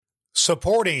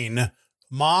supporting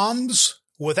moms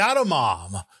without a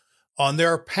mom on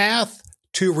their path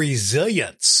to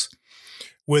resilience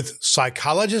with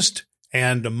psychologist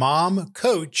and mom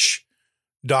coach,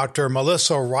 Dr.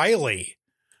 Melissa Reilly,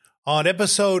 on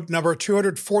episode number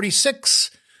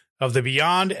 246 of the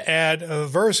Beyond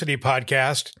Adversity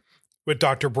podcast with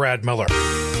Dr. Brad Miller.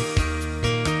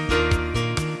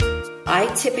 I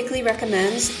typically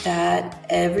recommend that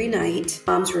every night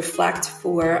moms reflect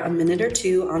for a minute or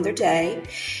two on their day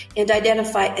and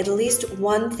identify at least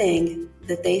one thing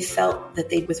that they felt that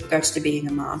they with regards to being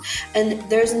a mom. And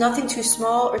there's nothing too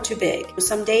small or too big.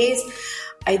 Some days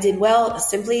I did well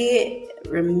simply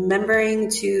remembering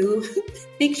to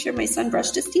make sure my son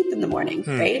brushed his teeth in the morning,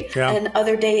 right? Yeah. And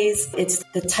other days it's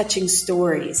the touching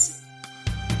stories.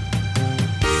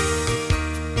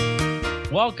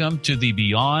 Welcome to the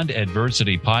Beyond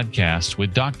Adversity podcast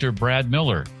with Dr. Brad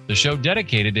Miller, the show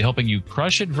dedicated to helping you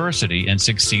crush adversity and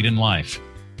succeed in life.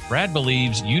 Brad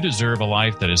believes you deserve a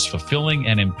life that is fulfilling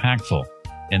and impactful,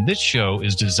 and this show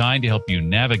is designed to help you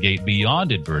navigate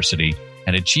beyond adversity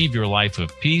and achieve your life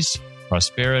of peace,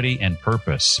 prosperity, and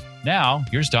purpose. Now,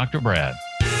 here's Dr. Brad.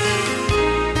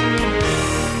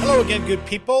 Hello again, good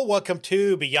people. Welcome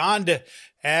to Beyond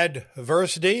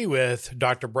Adversity with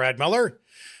Dr. Brad Miller.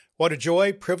 What a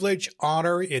joy, privilege,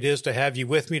 honor it is to have you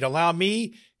with me, to allow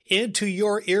me into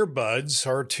your earbuds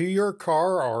or to your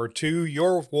car or to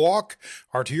your walk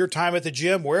or to your time at the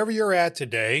gym, wherever you're at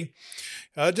today.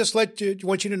 Want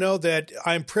you to know that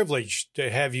I'm privileged to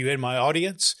have you in my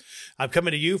audience. I'm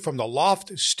coming to you from the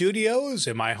Loft Studios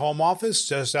in my home office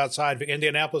just outside of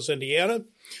Indianapolis, Indiana.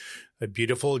 A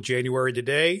beautiful January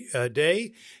day,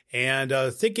 and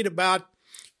thinking about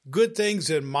good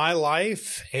things in my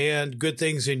life and good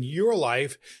things in your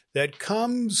life that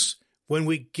comes when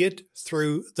we get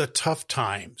through the tough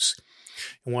times.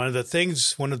 And one of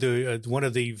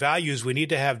the values we need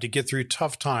to have to get through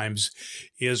tough times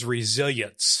is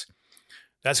resilience.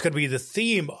 That's going to be the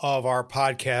theme of our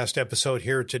podcast episode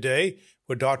here today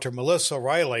with Dr. Melissa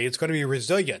Reilly. It's going to be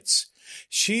resilience.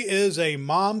 She is a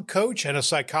mom coach and a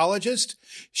psychologist.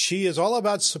 She is all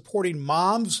about supporting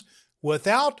moms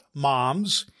without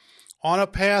moms on a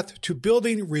path to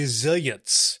building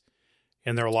resilience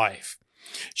in their life.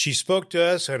 She spoke to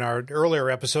us in our earlier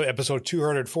episode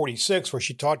 246, where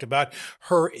she talked about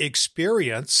her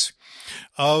experience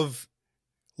of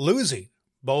losing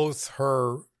both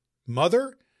her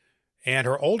mother and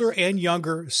her older and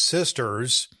younger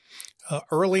sisters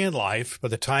early in life. By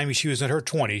the time she was in her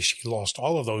 20s, she lost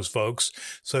all of those folks.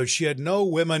 So she had no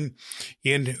women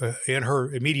in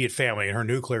her immediate family, in her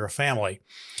nuclear family.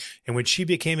 And when she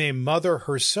became a mother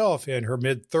herself in her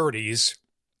mid-30s,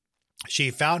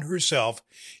 she found herself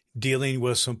dealing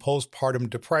with some postpartum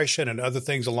depression and other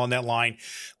things along that line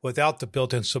without the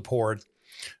built-in support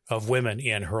of women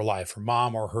in her life, her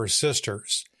mom or her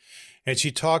sisters. And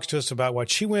she talks to us about what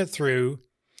she went through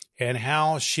and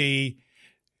how she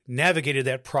navigated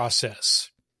that process.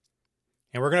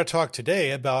 And we're going to talk today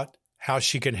about how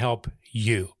she can help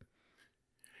you.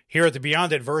 Here at the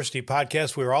Beyond Adversity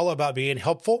podcast, we're all about being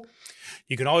helpful.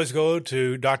 You can always go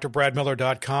to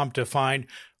drbradmiller.com to find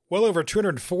well over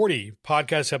 240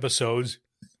 podcast episodes,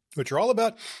 which are all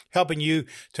about helping you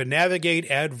to navigate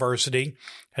adversity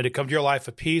and to come to your life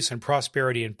of peace and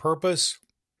prosperity and purpose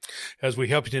as we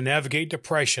help you to navigate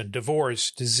depression,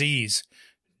 divorce, disease,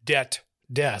 debt,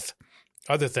 death,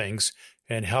 other things,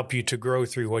 and help you to grow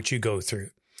through what you go through.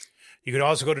 You can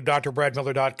also go to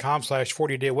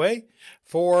drbradmiller.com/40dayway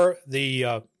for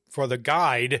the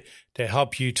guide to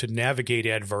help you to navigate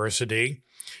adversity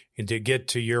and to get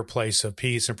to your place of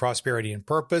peace and prosperity and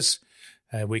purpose.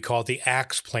 We call it the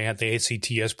ACTS plan, the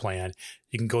ACTS plan.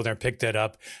 You can go there and pick that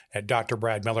up at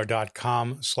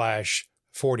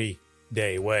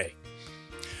drbradmiller.com/40dayway.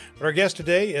 But our guest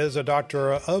today is a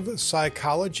doctor of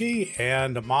psychology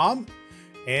and a mom.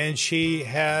 And she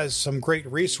has some great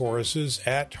resources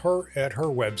at her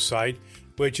website,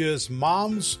 which is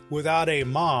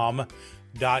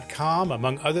momswithoutamom.com.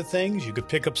 Among other things, you could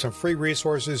pick up some free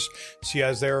resources she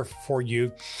has there for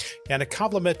you, and a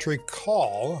complimentary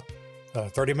call, a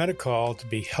 30-minute call to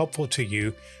be helpful to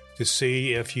you to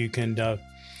see if you can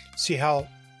see how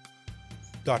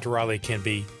Dr. Reilly can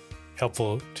be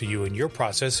helpful to you in your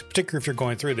process, particularly if you're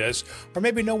going through this, or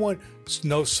maybe no one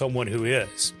knows someone who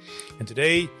is. And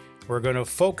today, we're going to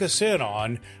focus in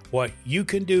on what you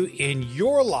can do in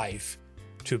your life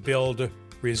to build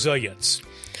resilience.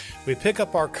 We pick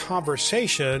up our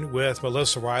conversation with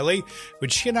Melissa Reilly, when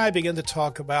she and I begin to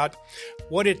talk about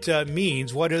what it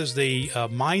means, what is the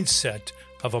mindset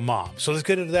of a mom. So let's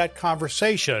get into that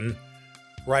conversation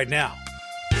right now.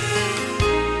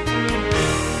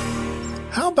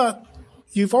 about,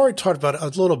 you've already talked about it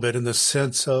a little bit in the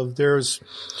sense of there's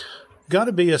got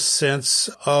to be a sense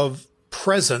of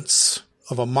presence,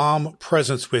 of a mom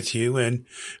presence with you. And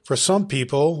for some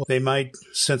people, they might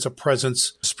sense a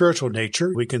presence, spiritual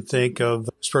nature. We can think of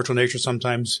spiritual nature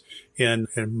sometimes in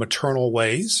maternal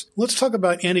ways. Let's talk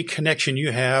about any connection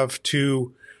you have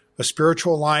to a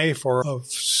spiritual life or a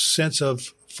sense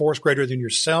of force greater than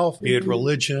yourself, be it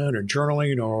religion or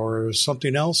journaling or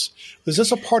something else. Is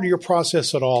this a part of your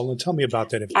process at all? And tell me about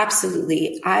that.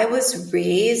 Absolutely. I was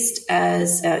raised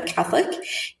as a Catholic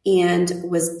and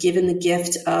was given the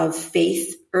gift of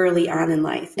faith early on in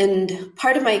life. And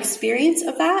part of my experience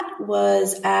of that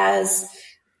was as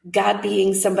God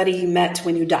being somebody you met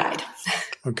when you died.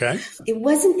 Okay. It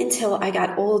wasn't until I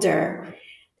got older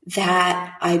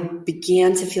that I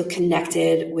began to feel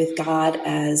connected with God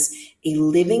as a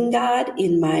living God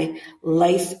in my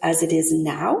life as it is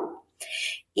now.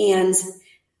 And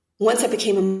once I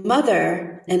became a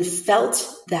mother and felt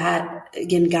that,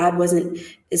 again, God wasn't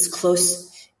as close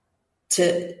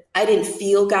to, I didn't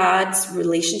feel God's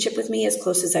relationship with me as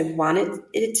close as I wanted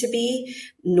it to be,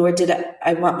 nor did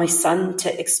I want my son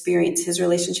to experience his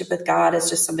relationship with God as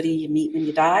just somebody you meet when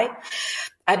you die.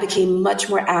 I became much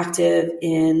more active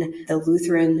in the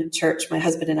Lutheran church my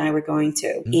husband and I were going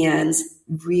to, and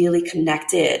really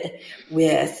connected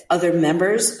with other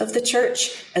members of the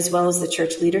church as well as the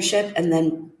church leadership, and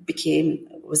then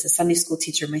was a Sunday school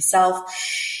teacher myself.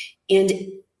 And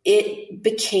it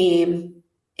became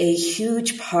a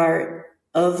huge part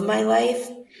of my life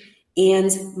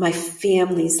and my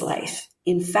family's life.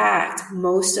 In fact,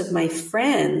 most of my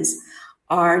friends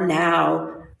are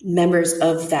now members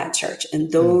of that church.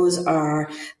 And those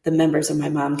are the members of my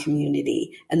mom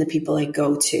community and the people I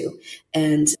go to.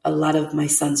 And a lot of my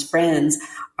son's friends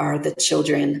are the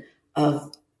children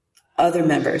of other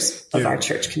members of our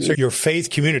church community. So your faith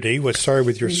community, which started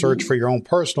with your search for your own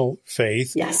personal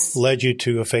faith, led you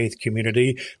to a faith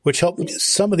community, which helped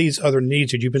some of these other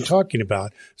needs that you've been talking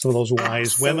about. Some of those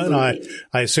wise women, I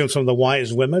assume some of the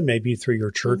wise women, maybe through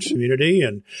your church community,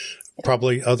 and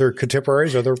probably other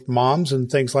contemporaries, other moms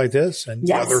and things like this, and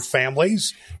other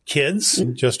families, kids,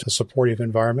 just a supportive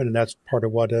environment. And that's part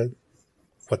of what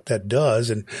that does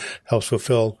and helps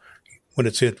fulfill. When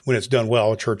it's done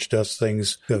well, a church does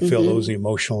things that fill those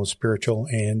emotional and spiritual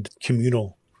and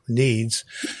communal needs.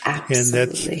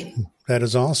 Absolutely. And that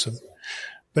is awesome.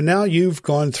 But now you've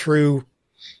gone through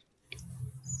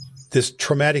this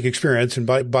traumatic experience. And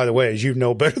by the way, as you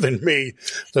know better than me,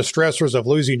 the stressors of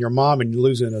losing your mom and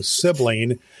losing a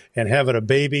sibling and having a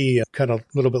baby kind of a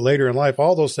little bit later in life,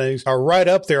 all those things are right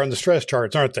up there on the stress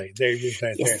charts, aren't they?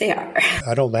 Yes, they are.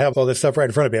 I don't have all this stuff right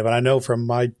in front of me, but I know from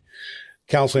my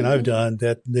counseling I've done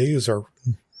that these are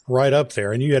right up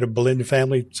there. And you had a blended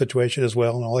family situation as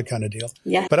well and all that kind of deal.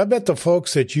 Yeah. But I bet the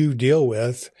folks that you deal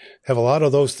with have a lot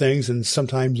of those things and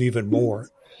sometimes even more.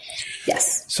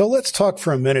 Yes. So let's talk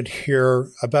for a minute here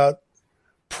about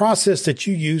process that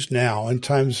you use now in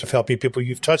times of helping people.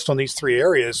 You've touched on these three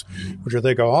areas, which I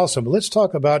think are awesome. But let's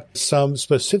talk about some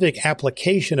specific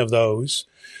application of those,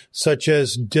 such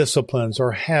as disciplines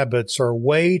or habits or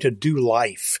way to do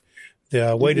life.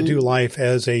 The way to do life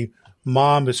as a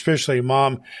mom, especially a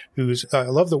mom who's, I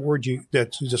love the word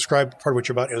that you described, part of what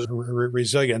you're about is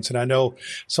resilience. And I know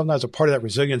sometimes a part of that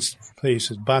resilience piece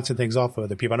is bouncing things off of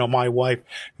other people. I know my wife,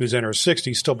 who's in her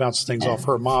 60s, still bounces things off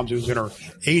her mom, who's in her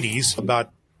 80s,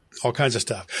 about all kinds of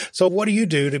stuff. So what do you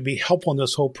do to be helpful in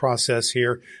this whole process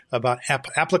here about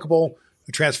applicable,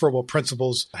 transferable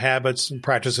principles, habits, and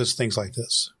practices, things like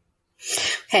this?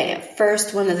 Okay,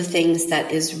 first, one of the things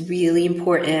that is really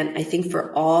important, I think,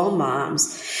 for all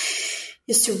moms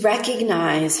is to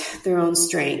recognize their own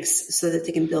strengths so that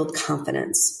they can build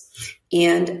confidence.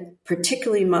 And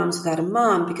particularly moms without a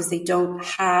mom, because they don't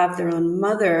have their own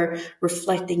mother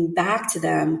reflecting back to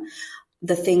them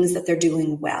the things that they're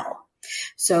doing well.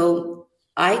 So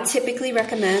I typically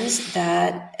recommend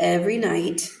that every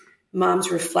night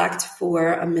moms reflect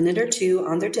for a minute or two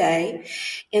on their day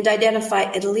and identify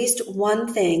at least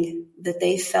one thing that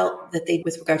they felt that they,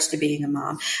 with regards to being a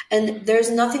mom. And there's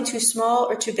nothing too small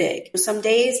or too big. Some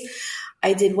days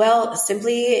I did well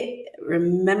simply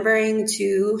remembering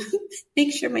to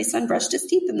make sure my son brushed his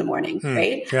teeth in the morning,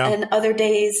 right? Yeah. And other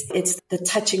days it's the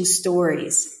touching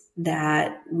stories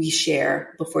that we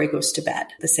share before he goes to bed,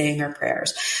 the saying our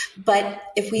prayers. But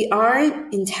if we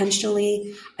aren't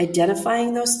intentionally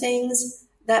identifying those things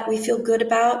that we feel good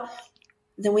about,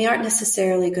 then we aren't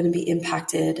necessarily going to be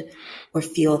impacted or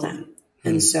feel them.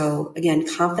 And so again,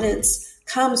 confidence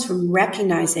comes from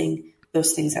recognizing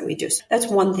those things that we do. So that's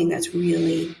one thing that's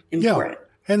really important.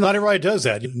 And not everybody does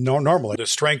that. Normally, the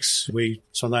strengths, we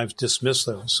sometimes dismiss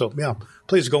those. So, yeah,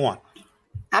 please go on.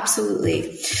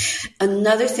 Absolutely.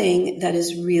 Another thing that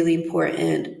is really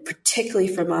important,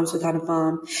 particularly for moms without a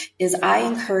mom, is I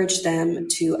encourage them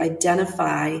to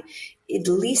identify at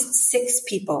least 6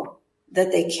 people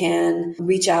that they can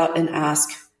reach out and ask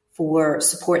for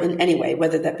support in any way,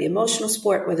 whether that be emotional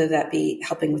support, whether that be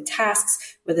helping with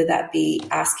tasks, whether that be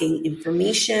asking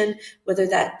information, whether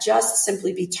that just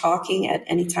simply be talking at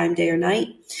any time, day or night,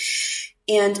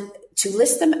 and to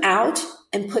list them out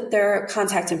and put their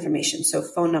contact information, so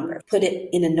phone number, put it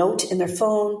in a note in their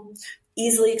phone,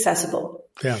 easily accessible.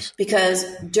 Yes. Because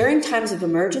during times of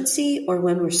emergency or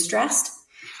when we're stressed,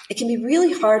 it can be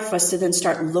really hard for us to then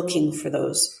start looking for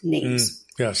those names.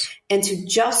 Yes. And to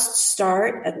just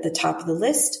start at the top of the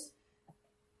list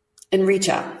and reach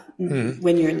out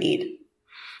when you're in need.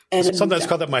 And sometimes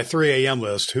call that my 3 a.m.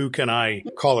 list. Who can I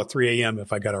call at 3 a.m.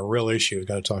 if I got a real issue I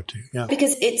got to talk to? Yeah.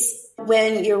 Because it's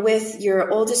when you're with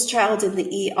your oldest child in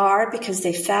the ER because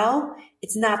they fell,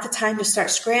 it's not the time to start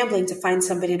scrambling to find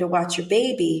somebody to watch your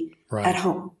baby at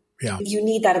home. Yeah. You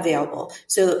need that available.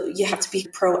 So you have to be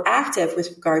proactive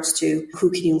with regards to who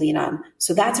can you lean on.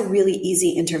 So that's a really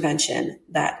easy intervention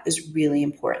that is really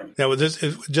important. Now, with this,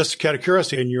 just out of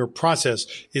curiosity, in your process,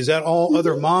 is that all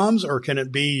other moms or can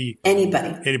it be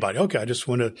anybody? Anybody. Okay. I just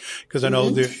want to, because I know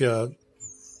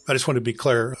I just want to be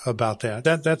clear about that.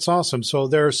 That's awesome. So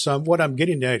there's what I'm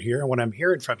getting at here and what I'm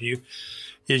hearing from you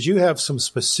is you have some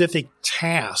specific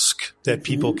task that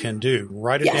people can do.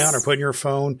 Write it down or put in your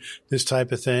phone, this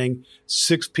type of thing.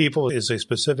 6 people is a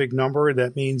specific number.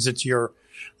 That means that you're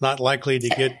not likely to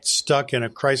get stuck in a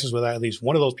crisis without at least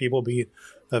one of those people being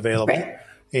available. Right.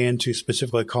 And to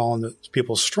specifically call on the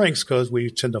people's strengths because we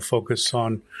tend to focus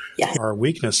on our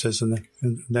weaknesses and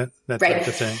that type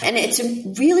of thing. And it's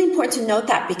really important to note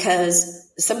that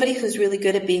because somebody who's really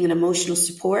good at being an emotional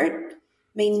support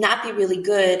may not be really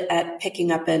good at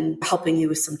picking up and helping you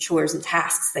with some chores and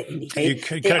tasks that you need.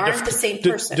 They aren't the same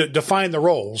person. Define the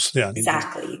roles. Yeah,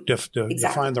 exactly.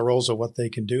 Define the roles of what they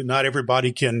can do. Not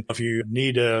everybody can. If you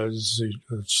need a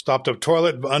stopped up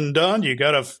toilet undone, you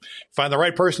got to find the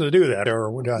right person to do that or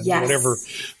whatever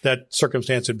that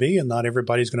circumstance would be. And not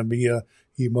everybody's going to be a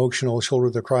emotional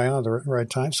shoulder to cry on at the right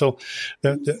time. So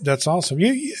that's awesome.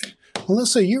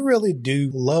 Melissa, you really do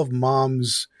love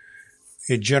moms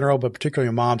in general, but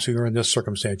particularly moms who are in this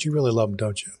circumstance. You really love them,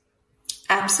 don't you?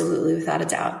 Absolutely, without a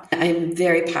doubt. I'm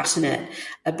very passionate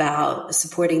about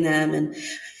supporting them and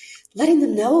letting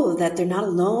them know that they're not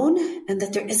alone and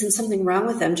that there isn't something wrong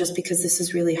with them just because this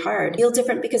is really hard. They feel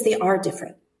different because they are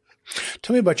different.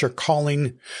 Tell me about your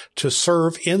calling to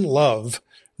serve in love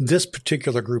this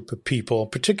particular group of people,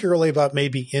 particularly about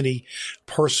maybe any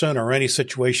person or any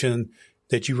situation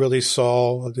that you really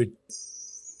saw,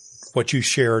 what you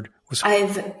shared.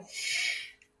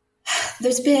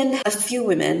 There's been a few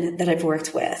women that I've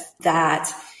worked with that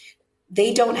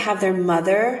they don't have their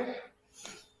mother,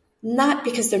 not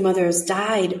because their mother has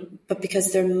died, but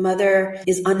because their mother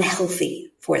is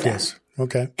unhealthy for them. Yes.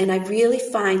 Okay. And I really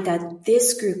find that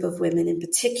this group of women in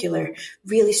particular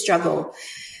really struggle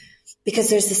because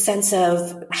there's this sense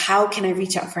of how can I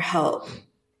reach out for help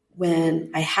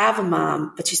when I have a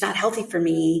mom, but she's not healthy for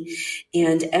me?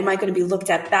 And am I going to be looked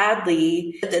at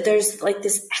badly? There's like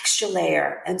this extra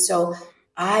layer. And so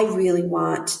I really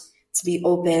want to be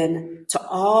open to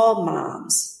all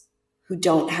moms who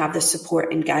don't have the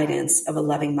support and guidance of a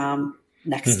loving mom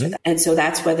next to them. And so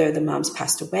that's whether the mom's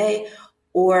passed away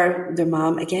or their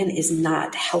mom, again, is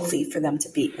not healthy for them to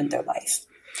be in their life.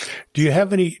 Do you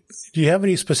have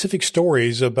any specific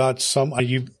stories about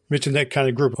you mentioned that kind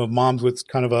of group of moms with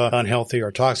kind of a unhealthy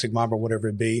or toxic mom or whatever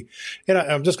it be. And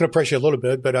I'm just going to press you a little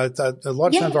bit, but a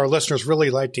lot of times our listeners really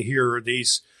like to hear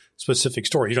these specific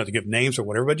stories. You don't have to give names or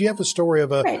whatever, but do you have a story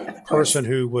of a person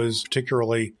who was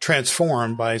particularly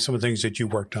transformed by some of the things that you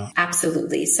worked on?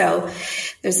 Absolutely. So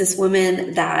there's this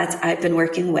woman that I've been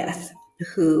working with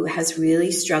who has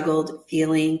really struggled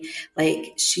feeling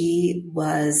like she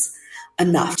was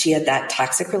enough. She had that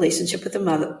toxic relationship with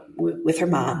her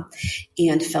mom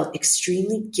and felt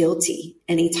extremely guilty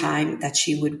anytime that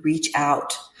she would reach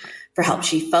out for help.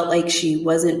 She felt like she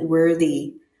wasn't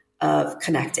worthy of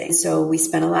connecting. So we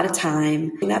spent a lot of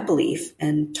time in that belief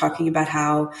and talking about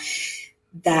how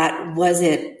that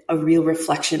wasn't a real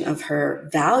reflection of her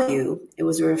value. It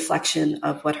was a reflection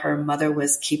of what her mother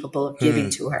was capable of giving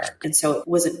to her. And so it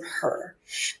wasn't her.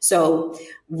 So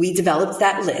we developed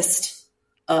that list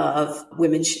of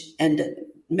women and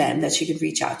men that she could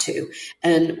reach out to.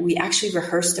 And we actually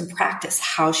rehearsed and practiced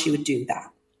how she would do that.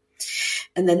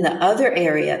 And then the other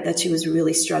area that she was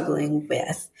really struggling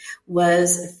with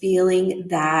was feeling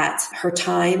that her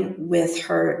time with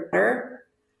her daughter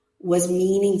was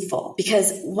meaningful.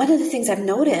 Because one of the things I've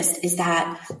noticed is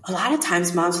that a lot of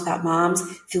times moms without moms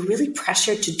feel really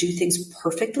pressured to do things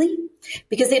perfectly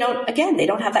because they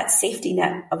don't have that safety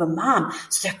net of a mom.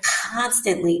 So they're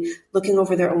constantly looking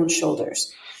over their own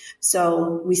shoulders.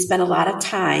 So we spend a lot of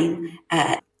time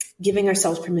at giving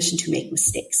ourselves permission to make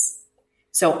mistakes.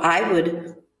 So I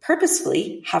would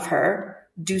purposefully have her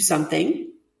do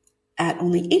something at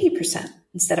only 80%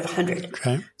 instead of 100.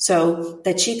 Okay. So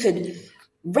that she could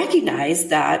recognize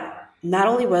that not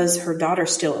only was her daughter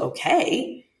still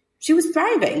okay, she was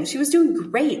thriving, she was doing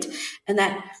great, and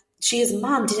that she as a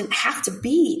mom didn't have to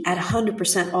be at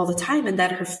 100% all the time, and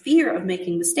that her fear of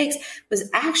making mistakes was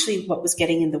actually what was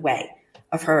getting in the way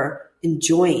of her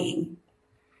enjoying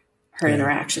her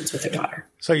interactions with her daughter.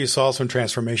 So you saw some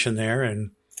transformation there, and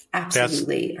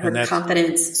absolutely. Her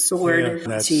confidence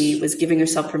soared. She was giving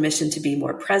herself permission to be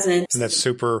more present. And that's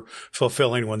super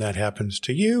fulfilling when that happens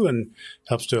to you and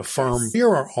helps to affirm what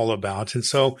you're all about. And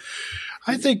so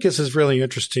I think this is really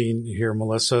interesting here,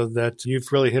 Melissa, that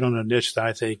you've really hit on a niche that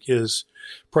I think is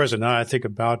present. Now I think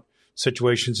about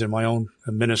situations in my own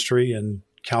ministry and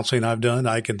counseling I've done.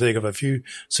 I can think of a few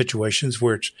situations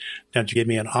where that gave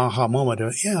me an aha moment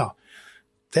of,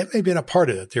 that may have been a part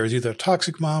of it. There's either a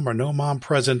toxic mom or no mom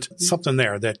present, something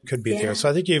there that could be there. So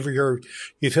I think you've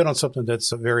hit on something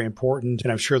that's very important.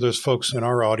 And I'm sure there's folks in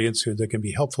our audience that can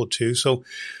be helpful too. So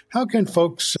how can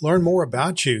folks learn more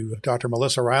about you, Dr.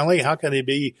 Melissa Reilly? How can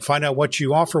they find out what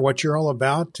you offer, what you're all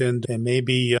about, and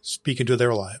maybe speak into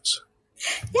their lives?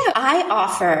 Yeah, I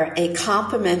offer a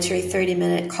complimentary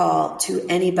 30-minute call to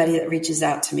anybody that reaches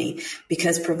out to me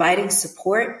because providing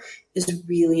support is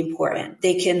really important.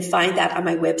 They can find that on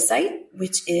my website,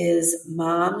 which is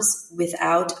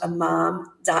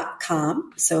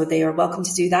momswithoutamom.com. So they are welcome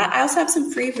to do that. I also have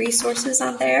some free resources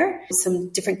on there, some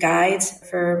different guides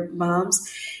for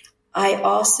moms.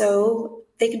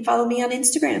 They can follow me on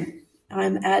Instagram.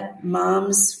 I'm at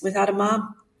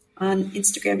momswithoutamom on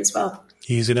Instagram as well.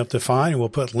 Easy enough to find. We'll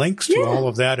put links to all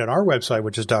of that at our website,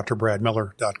 which is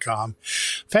drbradmiller.com.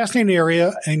 Fascinating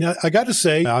area. And I got to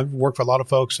say, I've worked with a lot of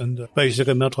folks in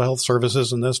basically mental health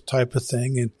services and this type of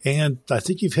thing. And I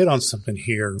think you've hit on something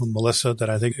here, Melissa, that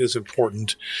I think is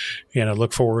important. And I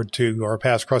look forward to our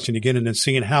paths crossing again and then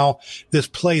seeing how this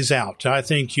plays out. I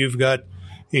think you've got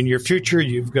in your future,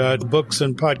 you've got books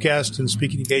and podcasts and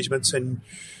speaking engagements and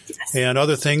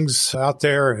other things out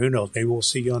there. Who knows? Maybe we'll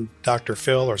see you on Dr.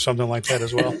 Phil or something like that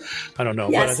as well. I don't know,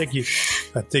 but I think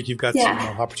you've got some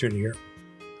opportunity here.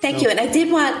 Thank you. And I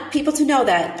did want people to know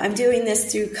that I'm doing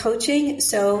this through coaching.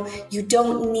 So you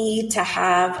don't need to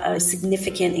have a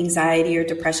significant anxiety or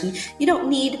depression. You don't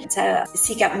need to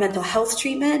seek out mental health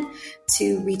treatment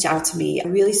to reach out to me. I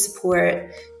really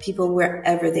support people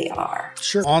wherever they are.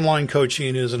 Sure. Online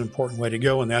coaching is an important way to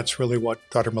go. And that's really what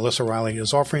Dr. Melissa Reilly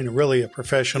is offering, really a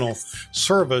professional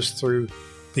service through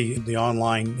the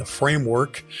online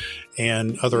framework,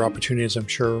 and other opportunities I'm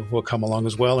sure will come along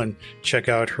as well. And check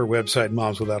out her website,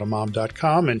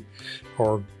 momswithoutamom.com,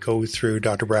 or go through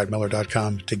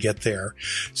drbradmiller.com to get there.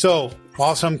 So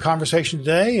awesome conversation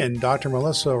today. And Dr.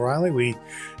 Melissa Reilly, we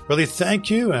really thank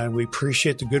you, and we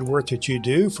appreciate the good work that you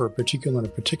do in a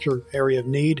particular area of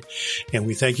need. And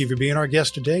we thank you for being our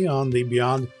guest today on the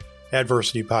Beyond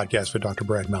Adversity podcast with Dr.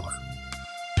 Brad Miller.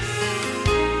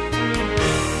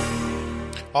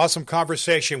 Awesome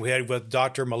conversation we had with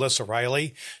Dr. Melissa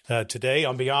Reilly today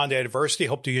on Beyond Adversity.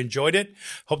 Hope that you enjoyed it.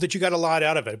 Hope that you got a lot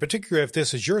out of it, particularly if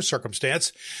this is your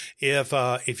circumstance.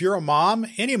 If you're a mom,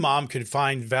 any mom can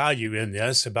find value in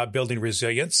this about building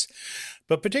resilience,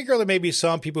 but particularly maybe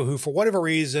some people who, for whatever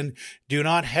reason, do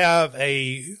not have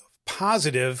a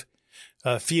positive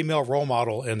female role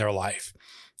model in their life.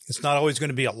 It's not always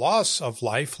going to be a loss of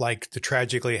life like the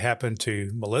tragically happened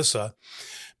to Melissa.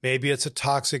 Maybe it's a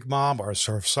toxic mom, or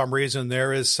for some reason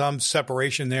there is some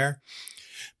separation there.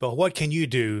 But what can you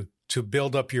do to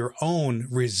build up your own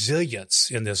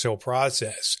resilience in this whole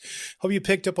process? Hope you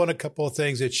picked up on a couple of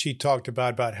things that she talked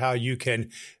about how you can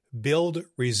build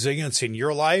resilience in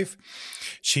your life.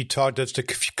 She talked just a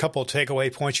couple of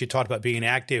takeaway points. She talked about being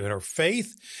active in her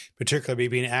faith, particularly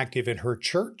being active in her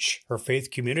church, her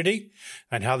faith community,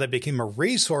 and how that became a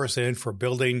resource then for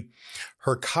building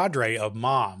her cadre of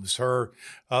moms, her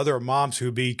other moms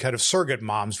who be kind of surrogate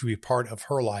moms who be part of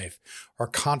her life, or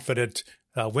confident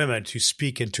women to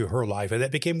speak into her life. And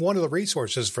that became one of the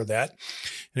resources for that.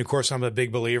 And of course, I'm a big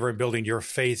believer in building your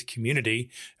faith community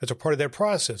as a part of that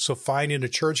process. So finding a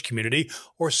church community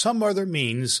or some other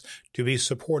means to be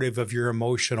supportive of your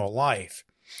emotional life.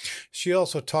 she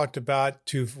also talked about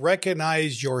to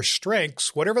recognize your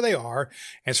strengths, whatever they are,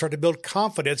 and start to build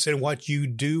confidence in what you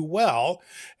do well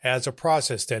as a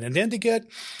process then. And then to get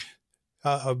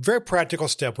a very practical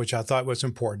step, which I thought was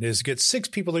important, is get 6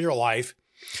 people in your life,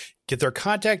 get their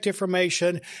contact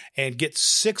information, and get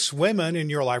 6 women in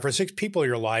your life or 6 people in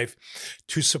your life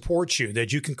to support you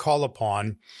that you can call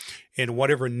upon in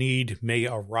whatever need may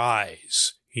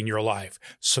arise in your life.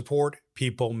 Support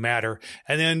people matter.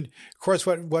 And then, of course,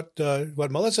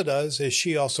 what Melissa does is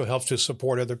she also helps to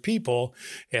support other people,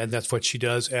 and that's what she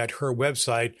does at her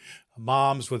website,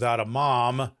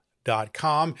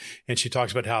 momswithoutamom.com. And she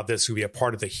talks about how this will be a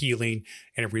part of the healing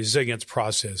and resilience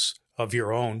process of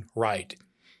your own right.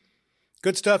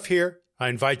 Good stuff here. I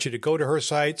invite you to go to her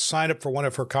site, sign up for one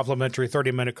of her complimentary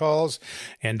 30-minute calls,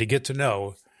 and to get to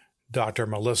know Dr.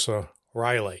 Melissa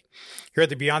Reilly. Here at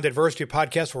the Beyond Adversity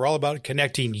podcast, we're all about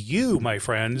connecting you, my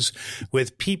friends,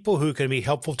 with people who can be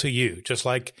helpful to you, just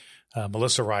like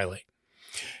Melissa Reilly.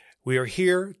 We are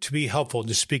here to be helpful,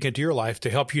 to speak into your life, to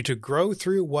help you to grow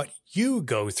through what you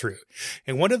go through.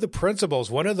 And one of the principles,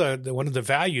 one of the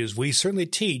values we certainly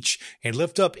teach and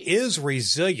lift up is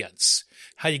resilience.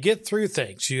 How you get through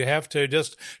things. You have to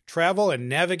just travel and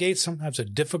navigate sometimes a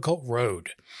difficult road.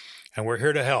 And we're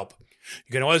here to help.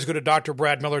 You can always go to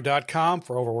drbradmiller.com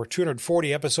for over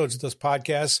 240 episodes of this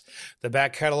podcast. The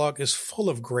back catalog is full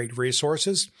of great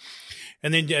resources.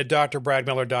 And then at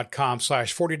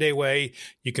drbradmiller.com/40-day-way,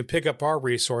 you can pick up our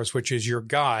resource, which is your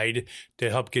guide to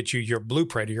help get you your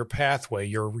blueprint, your pathway,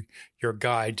 your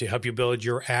guide to help you build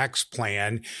your ACTS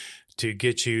plan to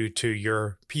get you to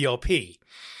your PLP.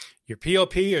 Your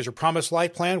PLP is your Promised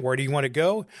Life Plan. Where do you want to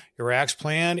go? Your ACTS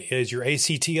plan is your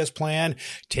ACTS plan.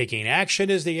 Taking action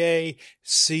is the A.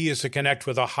 C is to connect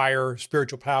with a higher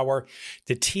spiritual power.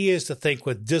 The T is to think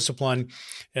with discipline.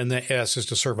 And the S is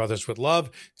to serve others with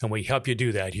love. And we help you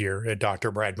do that here at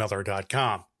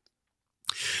drbradmiller.com.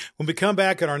 When we come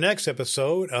back in our next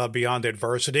episode of Beyond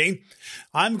Adversity,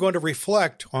 I'm going to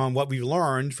reflect on what we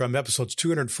learned from episodes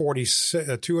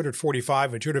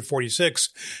 245 and 246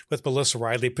 with Melissa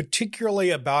Reilly, particularly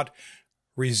about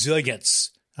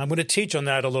resilience. I'm going to teach on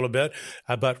that a little bit,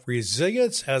 about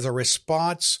resilience as a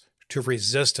response to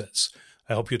resistance.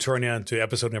 I hope you turn in to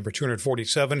episode number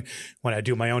 247 when I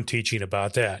do my own teaching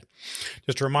about that.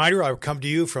 Just a reminder, I've come to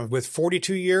you with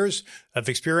 42 years of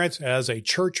experience as a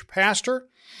church pastor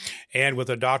and with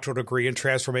a doctoral degree in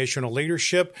transformational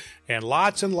leadership and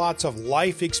lots of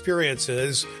life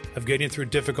experiences of getting through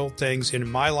difficult things in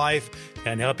my life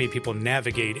and helping people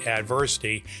navigate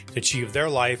adversity to achieve their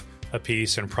life of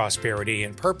peace and prosperity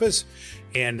and purpose.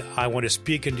 And I want to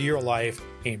speak into your life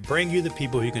and bring you the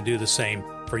people who can do the same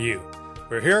for you.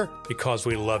 We're here because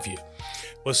we love you.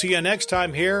 We'll see you next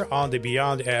time here on the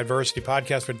Beyond Adversity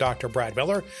podcast with Dr. Brad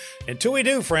Miller. Until we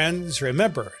do, friends,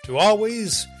 remember to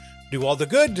always do all the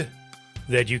good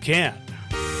that you can.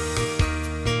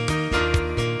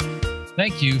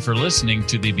 Thank you for listening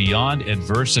to the Beyond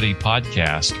Adversity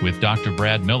podcast with Dr.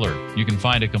 Brad Miller. You can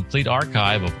find a complete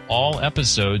archive of all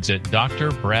episodes at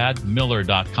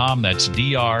drbradmiller.com. That's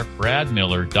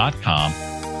drbradmiller.com.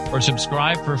 Or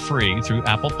subscribe for free through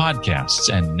Apple Podcasts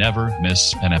and never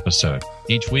miss an episode.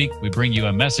 Each week, we bring you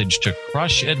a message to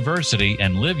crush adversity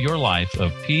and live your life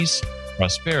of peace,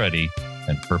 prosperity,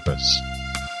 and purpose.